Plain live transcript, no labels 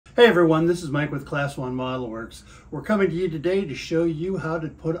Hey everyone, this is Mike with Class 1 Model Works. We're coming to you today to show you how to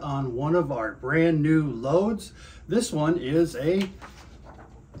put on one of our brand new loads. This one is a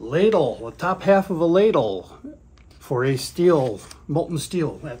ladle, the top half of a ladle for a molten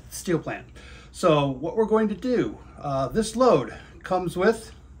steel plant. So what we're going to do, this load comes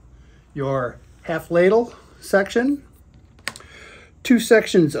with your half ladle section, two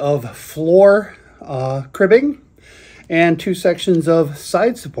sections of floor cribbing, and two sections of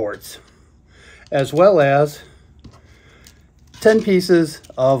side supports, as well as 10 pieces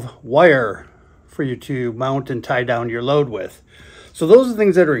of wire for you to mount and tie down your load with. So those are the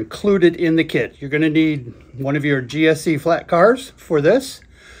things that are included in the kit. You're going to need one of your GSC flat cars for this,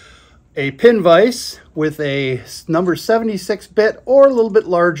 a pin vise with a number 76 bit or a little bit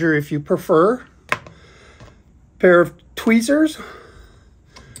larger if you prefer, a pair of tweezers,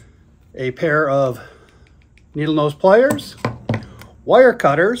 a pair of needle nose pliers, wire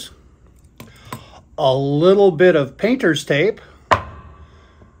cutters, a little bit of painter's tape,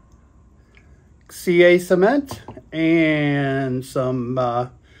 CA cement, and some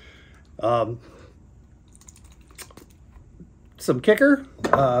kicker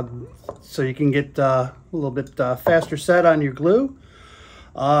so you can get a little bit faster set on your glue.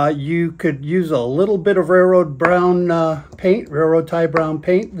 You could use a little bit of railroad tie brown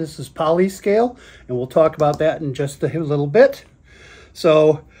paint. This is poly scale, and we'll talk about that in just a little bit.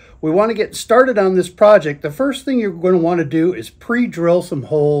 So we want to get started on this project. The first thing you're going to want to do is pre-drill some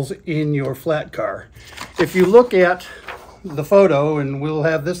holes in your flat car. If you look at the photo, and we'll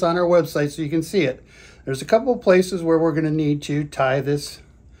have this on our website so you can see it, there's a couple of places where we're going to need to tie this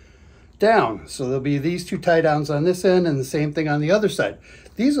down. So there'll be these two tie downs on this end and the same thing on the other side.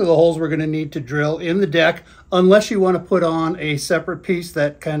 These are the holes we're going to need to drill in the deck, unless you want to put on a separate piece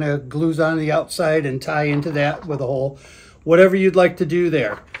that kind of glues on the outside and tie into that with a hole. Whatever you'd like to do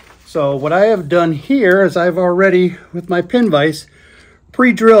there. So what I have done here is I've already, with my pin vise,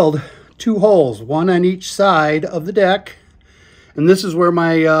 pre-drilled two holes, one on each side of the deck, and this is where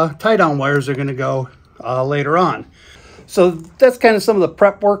my tie down wires are going to go later on. So that's kind of some of the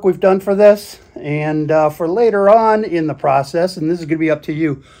prep work we've done for this. And for later on in the process, and this is going to be up to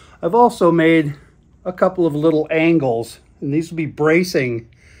you, I've also made a couple of little angles, and these will be bracing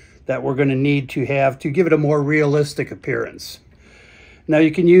that we're going to need to have to give it a more realistic appearance. Now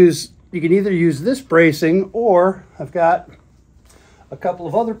you can either use this bracing, or I've got a couple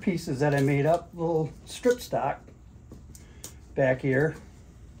of other pieces that I made up, little strip stock back here,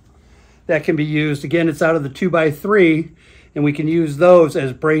 that can be used. Again, it's out of the 2x3, and we can use those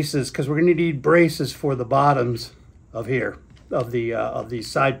as braces because we're going to need braces for the bottoms of here, of these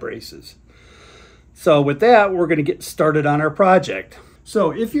side braces. So with that, we're going to get started on our project.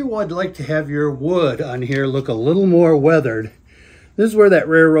 So if you would like to have your wood on here look a little more weathered, this is where that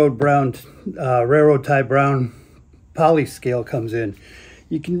railroad tie brown poly scale comes in.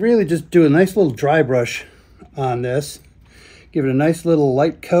 You can really just do a nice little dry brush on this, give it a nice little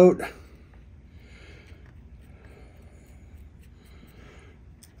light coat.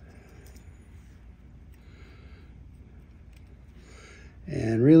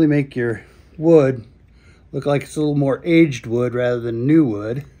 And really make your wood look like it's a little more aged wood rather than new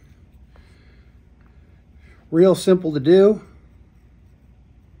wood. Real simple to do.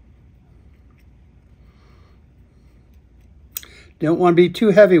 Don't want to be too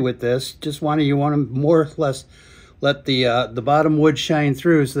heavy with this. You want to more or less let the bottom wood shine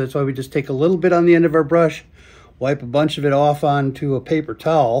through. So that's why we just take a little bit on the end of our brush, wipe a bunch of it off onto a paper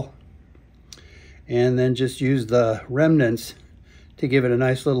towel, and then just use the remnants to give it a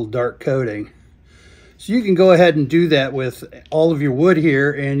nice little dark coating. So you can go ahead and do that with all of your wood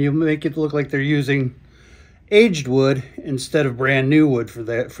here, and you'll make it look like they're using aged wood instead of brand new wood for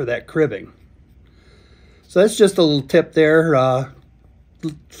that cribbing. So that's just a little tip there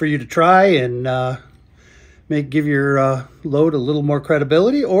for you to try and give your load a little more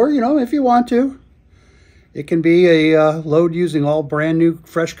credibility. Or, if you want to, it can be a load using all brand new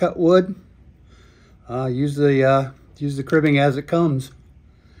fresh cut wood. Use the cribbing as it comes.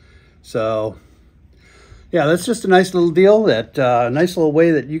 So yeah, that's just a nice little deal, that nice little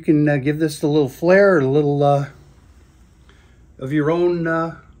way that you can give this a little flair, a little of your own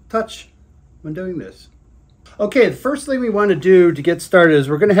touch when doing this. Okay, the first thing we want to do to get started is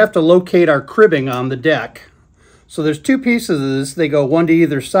we're going to have to locate our cribbing on the deck. So there's two pieces of this. They go one to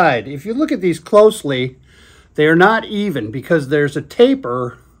either side. If you look at these closely, they are not even because there's a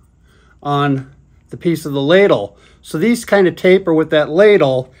taper on the piece of the ladle. So these kind of taper with that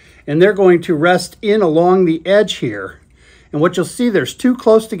ladle, and they're going to rest in along the edge here. And what you'll see, there's two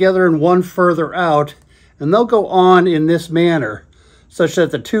close together and one further out, and they'll go on in this manner. such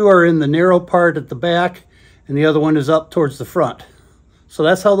that the two are in the narrow part at the back and the other one is up towards the front. So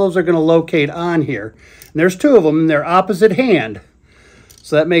that's how those are going to locate on here. And there's two of them and they're opposite hand.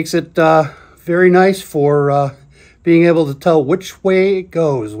 So that makes it very nice for being able to tell which way it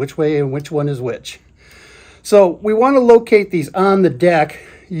goes, which way and which one is which. So we want to locate these on the deck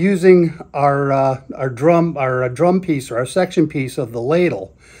using our drum piece or our section piece of the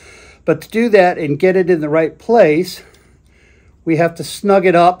ladle. But to do that and get it in the right place, we have to snug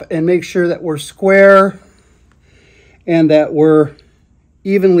it up and make sure that we're square and that we're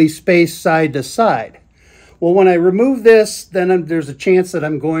evenly spaced side to side. Well, when I remove this, then there's a chance that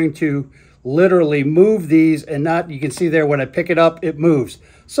I'm going to literally move these and not, you can see there when I pick it up, it moves.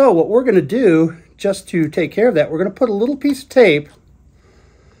 So what we're going to do, just to take care of that, we're going to put a little piece of tape,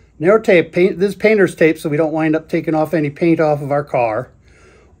 narrow tape, this is painter's tape so we don't wind up taking off any paint off of our car.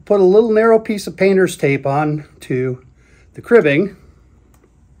 Put a little narrow piece of painter's tape on to the cribbing.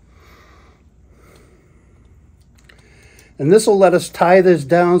 And this will let us tie this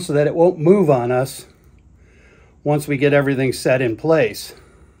down so that it won't move on us once we get everything set in place.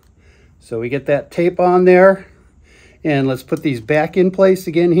 So we get that tape on there, and let's put these back in place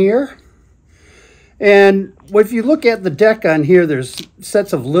again here. And if you look at the deck on here, there's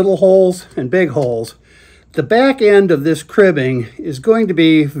sets of little holes and big holes. The back end of this cribbing is going to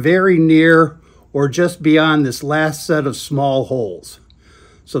be very near or just beyond this last set of small holes.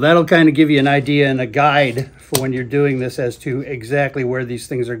 So that'll kind of give you an idea and a guide for when you're doing this as to exactly where these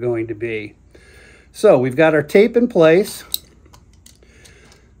things are going to be. So we've got our tape in place.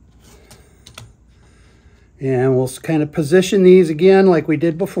 And we'll kind of position these again like we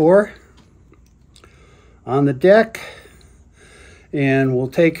did before on the deck. And we'll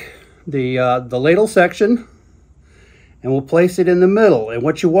take the ladle section and we'll place it in the middle. And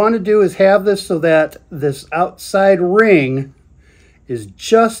what you want to do is have this so that this outside ring is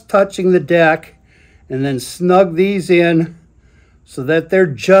just touching the deck, and then snug these in so that they're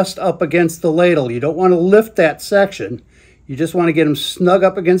just up against the ladle. You don't want to lift that section. You just want to get them snug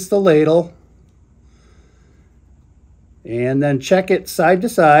up against the ladle. And then check it side to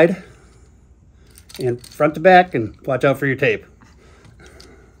side and front to back, and watch out for your tape.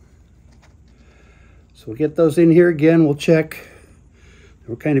 So we'll get those in here again. We'll check.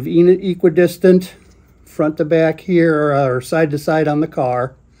 We're kind of equidistant front to back here, or side to side on the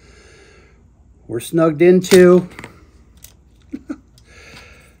car. We're snugged into.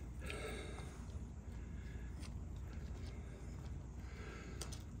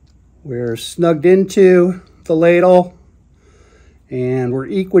 We're snugged into the ladle, and we're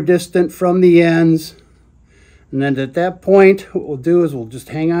equidistant from the ends. And then at that point, what we'll do is we'll just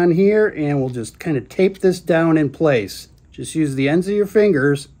hang on here and we'll just kind of tape this down in place. Just use the ends of your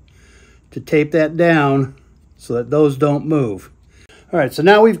fingers to tape that down so that those don't move. All right, so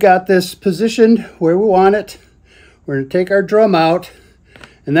now we've got this positioned where we want it. We're going to take our drum out,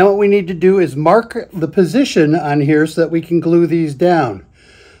 and then what we need to do is mark the position on here so that we can glue these down.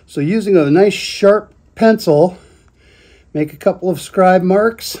 So using a nice sharp pencil, make a couple of scribe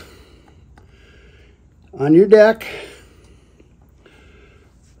marks on your deck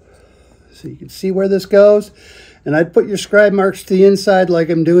so you can see where this goes. And I'd put your scribe marks to the inside like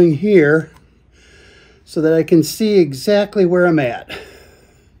I'm doing here so that I can see exactly where I'm at.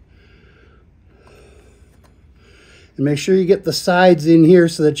 And make sure you get the sides in here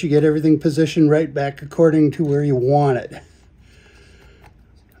so that you get everything positioned right back according to where you want it.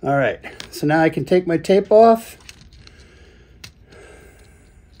 All right, so now I can take my tape off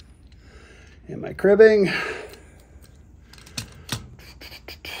and my cribbing.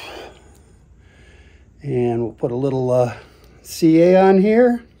 And we'll put a little CA on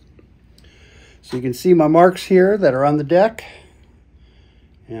here. So you can see my marks here that are on the deck.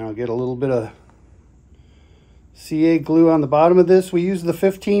 And I'll get a little bit of CA glue on the bottom of this. We use the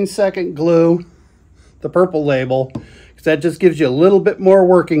 15-second glue, the purple label, because that just gives you a little bit more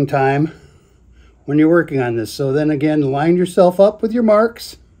working time when you're working on this. So then again, line yourself up with your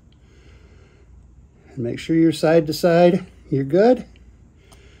marks. And make sure you're side to side. You're good.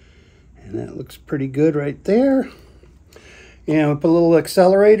 And that looks pretty good right there. And we'll put a little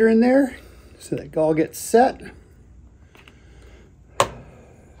accelerator in there so that all gets set.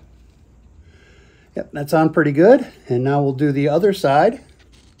 Yep, that's on pretty good. And now we'll do the other side.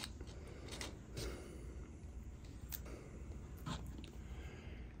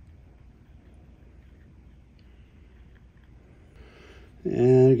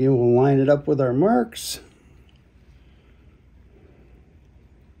 And again, we'll line it up with our marks.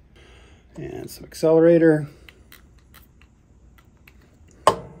 And some accelerator.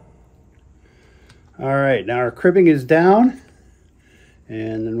 All right, now our cribbing is down.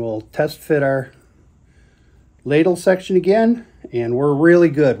 And then we'll test fit our ladle section again, and we're really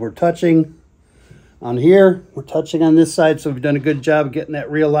good. We're touching on here, we're touching on this side, so we've done a good job of getting that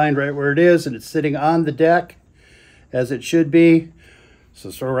realigned right where it is, and it's sitting on the deck as it should be.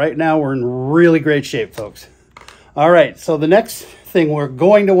 So right now we're in really great shape, folks. All right, so the next thing we're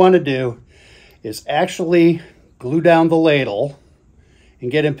going to want to do is actually glue down the ladle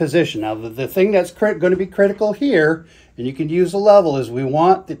and get in position. Now the thing that's going to be critical here, and you can use a level, is we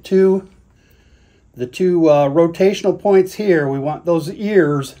want the two rotational points here. We want those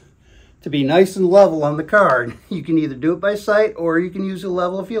ears to be nice and level on the card. You can either do it by sight or you can use a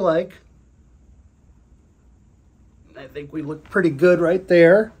level if you like. I think we look pretty good right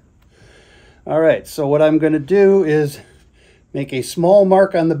there. All right, so what I'm going to do is make a small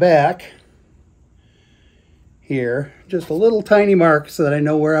mark on the back here, just a little tiny mark so that I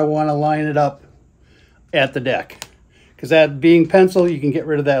know where I want to line it up at the deck. Because that being pencil, you can get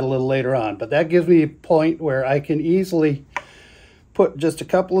rid of that a little later on. But that gives me a point where I can easily put just a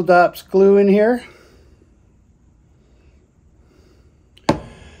couple of dots glue in here. And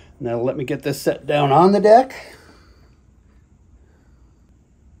that'll let me get this set down on the deck.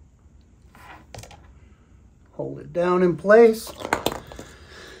 Hold it down in place.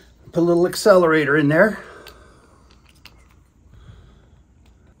 Put a little accelerator in there.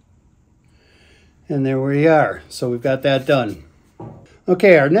 And there we are. So we've got that done.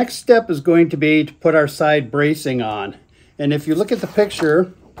 Okay, our next step is going to be to put our side bracing on. And if you look at the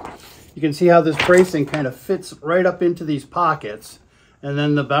picture, you can see how this bracing kind of fits right up into these pockets. And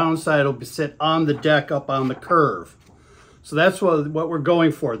then the bound side will sit on the deck up on the curve. So that's what we're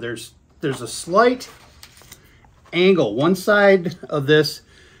going for. There's a slight angle. One side of this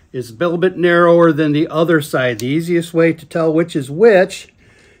is a little bit narrower than the other side. The easiest way to tell which is which,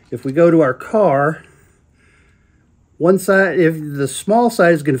 if we go to our car, one side, if the small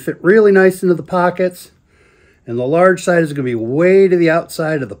side is going to fit really nice into the pockets, and the large side is going to be way to the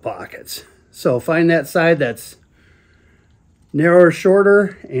outside of the pockets. So find that side that's narrower,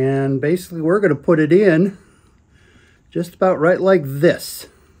 shorter, and basically we're going to put it in just about right like this.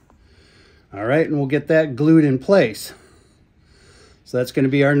 All right, and we'll get that glued in place. So that's going to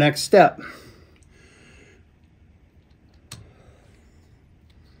be our next step.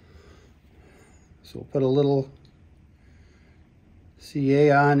 So we'll put a little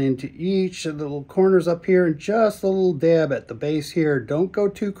CA on into each of the little corners up here and just a little dab at the base here. Don't go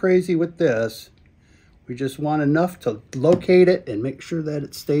too crazy with this. We just want enough to locate it and make sure that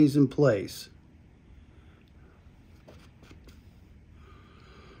it stays in place.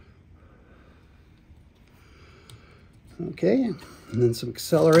 Okay, and then some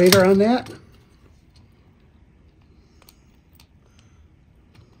accelerator on that.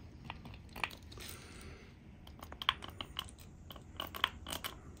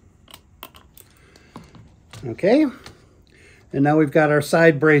 Okay, and now we've got our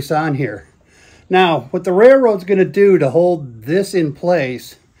side brace on here. Now, what the railroad's going to do to hold this in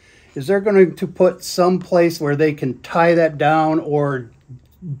place is they're going to put some place where they can tie that down or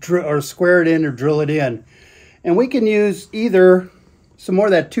square it in or drill it in. And we can use either some more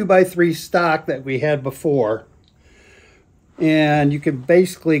of that 2x3 stock that we had before. And you can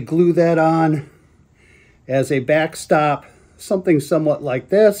basically glue that on as a backstop, something somewhat like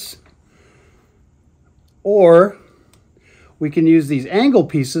this. Or we can use these angle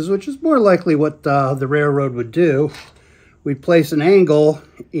pieces, which is more likely what the railroad would do. We'd place an angle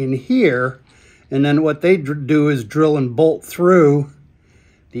in here, and then what they do is drill and bolt through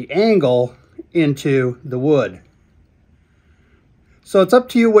the angle into the wood. So it's up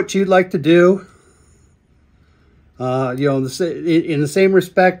to you what you'd like to do. You know, in the same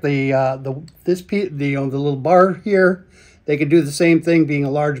respect, the little bar here, they can do the same thing. Being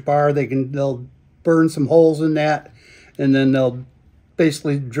a large bar, they'll burn some holes in that, and then they'll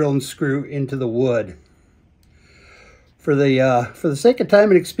basically drill and screw into the wood. For the sake of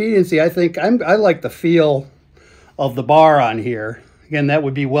time and expediency, I think I like the feel of the bar on here. Again, that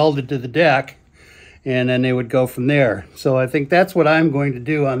would be welded to the deck, and then they would go from there. So I think that's what I'm going to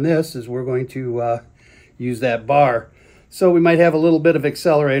do on this, is we're going to use that bar. So we might have a little bit of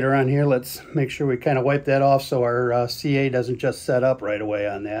accelerator on here. Let's make sure we kind of wipe that off so our CA doesn't just set up right away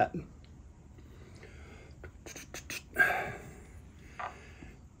on that.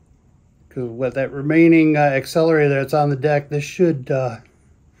 Because with that remaining accelerator that's on the deck, this should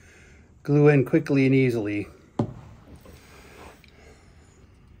glue in quickly and easily.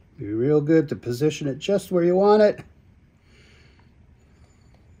 Be real good to position it just where you want it.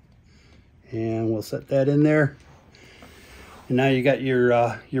 And we'll set that in there. And now you got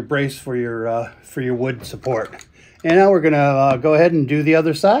your brace for your wood support. And now we're gonna go ahead and do the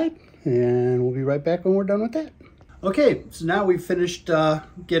other side, and we'll be right back when we're done with that. Okay, so now we've finished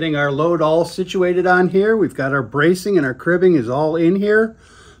getting our load all situated on here. We've got our bracing and our cribbing is all in here.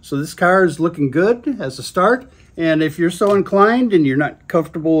 So this car is looking good as a start. And if you're so inclined and you're not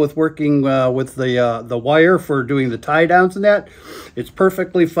comfortable with working with the wire for doing the tie downs and that, it's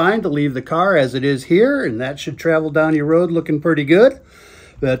perfectly fine to leave the car as it is here, and that should travel down your road looking pretty good.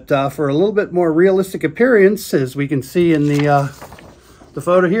 But for a little bit more realistic appearance, as we can see in the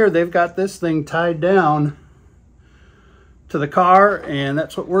photo here, they've got this thing tied down to the car, and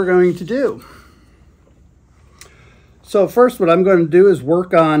that's what we're going to do. So first, what I'm going to do is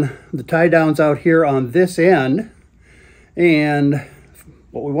work on the tie downs out here on this end. And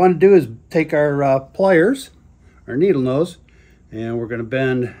what we want to do is take our pliers, our needle nose, and we're going to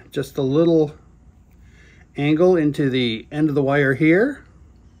bend just a little angle into the end of the wire here.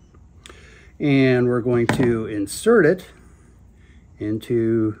 And we're going to insert it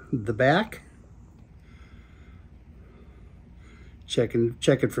into the back. Check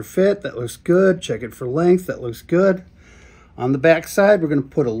it for fit, that looks good. Check it for length, that looks good. On the back side, we're going to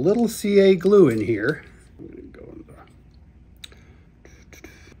put a little CA glue in here.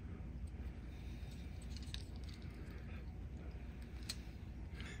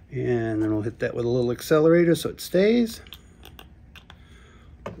 And then we'll hit that with a little accelerator so it stays.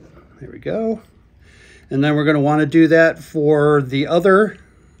 There we go. And then we're going to want to do that for the other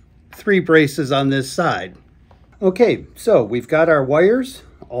 3 braces on this side. Okay, so we've got our wires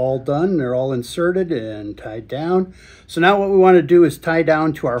all done. They're all inserted and tied down. So now what we want to do is tie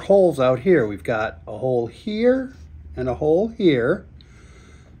down to our holes out here. We've got a hole here and a hole here,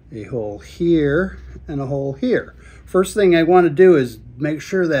 a hole here and a hole here. First thing I want to do is make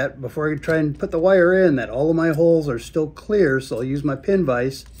sure that before I try and put the wire in, that all of my holes are still clear. So I'll use my pin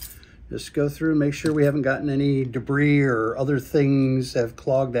vise. Just go through and make sure we haven't gotten any debris or other things have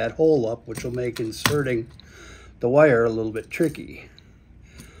clogged that hole up, which will make inserting the wire a little bit tricky.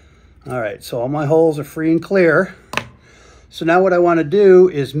 All right, so all my holes are free and clear. So now what I want to do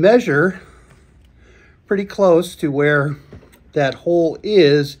is measure pretty close to where that hole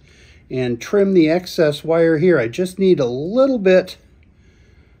is and trim the excess wire here. I just need a little bit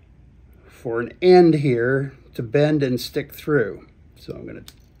for an end here to bend and stick through. So I'm going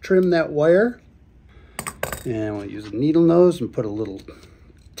to trim that wire, and we'll use a needle nose and put a little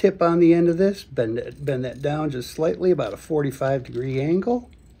tip on the end of this, bend that down just slightly, about a 45-degree angle.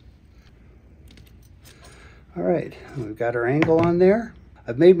 All right, we've got our angle on there.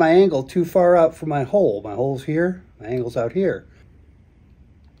 I've made my angle too far out for my hole. My hole's here, my angle's out here.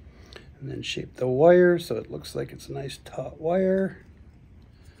 And then shape the wire so it looks like it's a nice taut wire.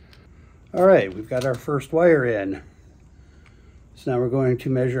 All right, we've got our first wire in. So now we're going to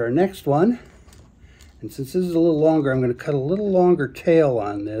measure our next one. And since this is a little longer, I'm going to cut a little longer tail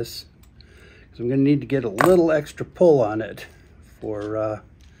on this, because I'm going to need to get a little extra pull on it for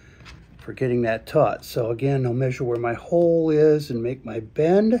getting that taut. So again, I'll measure where my hole is and make my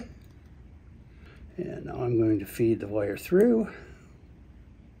bend. And now I'm going to feed the wire through.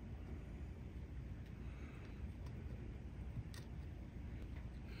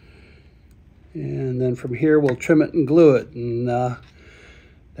 And then from here, we'll trim it and glue it. And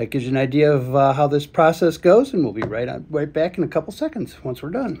that gives you an idea of how this process goes, and we'll be right back in a couple seconds once we're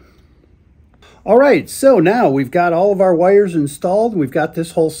done. All right, so now we've got all of our wires installed. We've got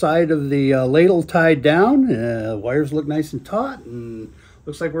this whole side of the ladle tied down. Wires look nice and taut, and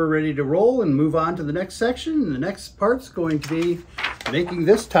looks like we're ready to roll and move on to the next section. And the next part's going to be making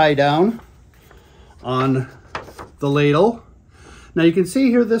this tie down on the ladle. Now you can see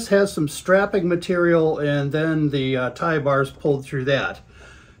here this has some strapping material, and then the tie bars pulled through that.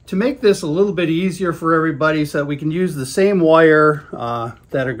 To make this a little bit easier for everybody so that we can use the same wire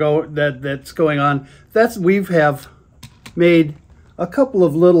that's going on, we have made a couple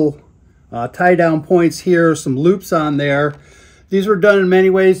of little tie down points here, some loops on there. These were done in many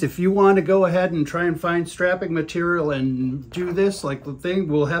ways. If you want to go ahead and try and find strapping material and do this like the thing,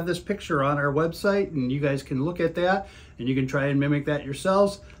 we'll have this picture on our website, and you guys can look at that and you can try and mimic that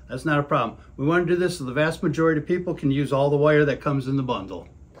yourselves. That's not a problem. We want to do this so the vast majority of people can use all the wire that comes in the bundle.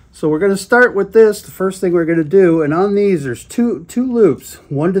 So we're going to start with this. The first thing we're going to do, and on these there's two loops,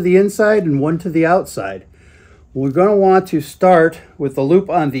 one to the inside and one to the outside. We're going to want to start with the loop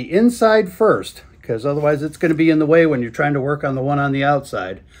on the inside first, because otherwise it's going to be in the way when you're trying to work on the one on the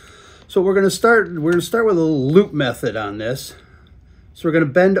outside. So we're going to start with a little loop method on this. So we're going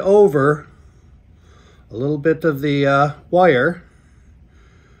to bend over a little bit of the wire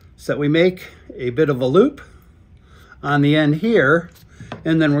so that we make a bit of a loop on the end here.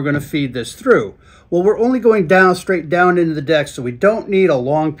 and then we're going to feed this through. Well, we're only going down, straight down into the deck, so we don't need a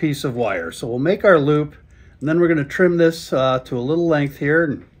long piece of wire. So we'll make our loop, and then we're going to trim this to a little length here,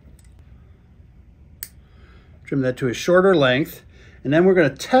 and trim that to a shorter length. And then we're going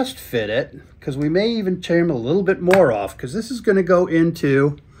to test fit it, because we may even trim a little bit more off, because this is going to go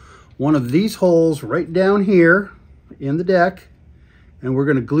into one of these holes right down here in the deck, and we're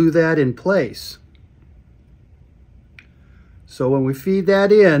going to glue that in place. So when we feed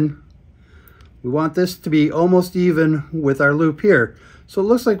that in, we want this to be almost even with our loop here. So it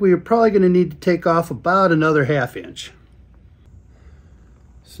looks like we're probably going to need to take off about another 1/2 inch.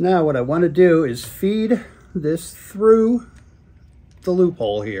 So now what I want to do is feed this through the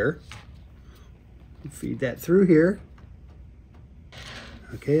loophole here. Feed that through here.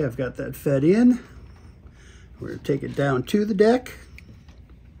 Okay, I've got that fed in. We're going to take it down to the deck.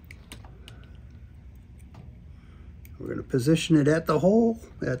 We're going to position it at the hole,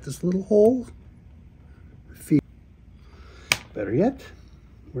 at this little hole. Feed. Better yet,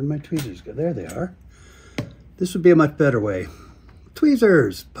 where'd my tweezers go? There they are. This would be a much better way.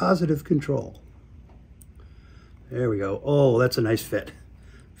 Tweezers, positive control. There we go. Oh, that's a nice fit.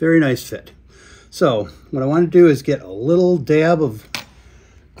 Very nice fit. So what I want to do is get a little dab of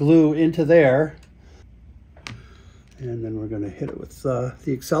glue into there. And then we're going to hit it with the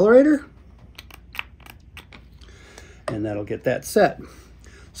accelerator. And that'll get that set.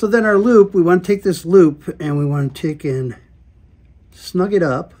 So then our loop, we want to take this loop and we want to take and snug it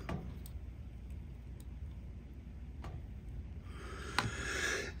up.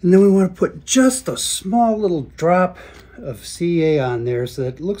 And then we want to put just a small little drop of CA on there so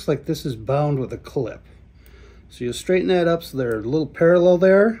that it looks like this is bound with a clip. So you'll straighten that up so they're a little parallel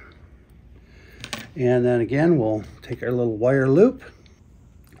there. And then again, we'll take our little wire loop.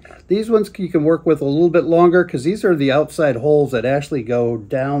 These ones you can work with a little bit longer because these are the outside holes that actually go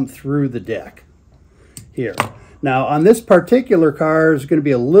down through the deck here. Now on this particular car, there's going to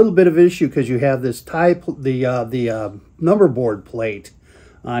be a little bit of issue because you have this number board plate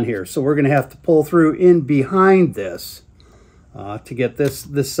on here. So we're going to have to pull through in behind this to get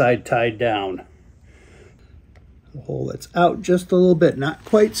this side tied down. The hole that's out just a little bit, not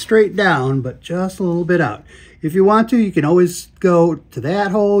quite straight down, but just a little bit out. If you want to, you can always go to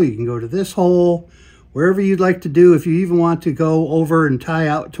that hole, you can go to this hole, wherever you'd like to do. If you even want to go over and tie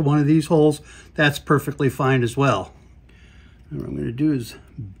out to one of these holes, that's perfectly fine as well. And what I'm going to do is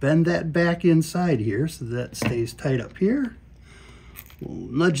bend that back inside here so that stays tight up here.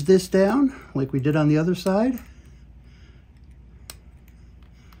 We'll nudge this down like we did on the other side.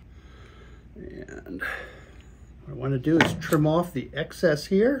 And what I want to do is trim off the excess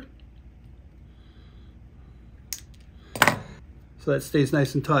here, so that stays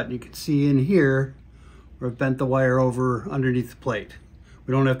nice and taut. And you can see in here where I've bent the wire over underneath the plate.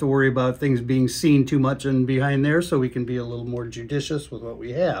 We don't have to worry about things being seen too much in behind there, so we can be a little more judicious with what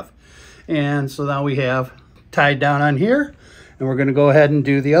we have. And so now we have tied down on here, and we're going to go ahead and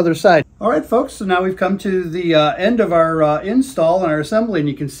do the other side. All right, folks, so now we've come to the end of our install and our assembly, and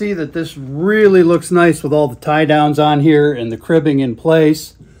you can see that this really looks nice with all the tie downs on here and the cribbing in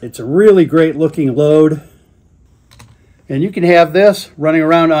place. It's a really great looking load. And you can have this running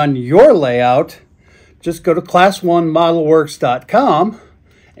around on your layout. Just go to class1modelworks.com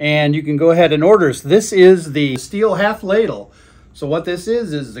and you can go ahead and order this. This is the steel half ladle. So what this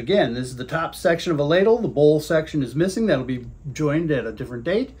is again, this is the top section of a ladle. The bowl section is missing. That'll be joined at a different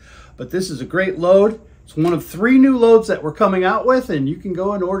date. But this is a great load. It's one of 3 new loads that we're coming out with, and you can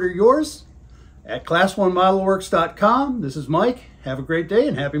go and order yours at class1modelworks.com. This is Mike. Have a great day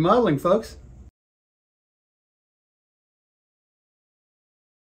and happy modeling, folks.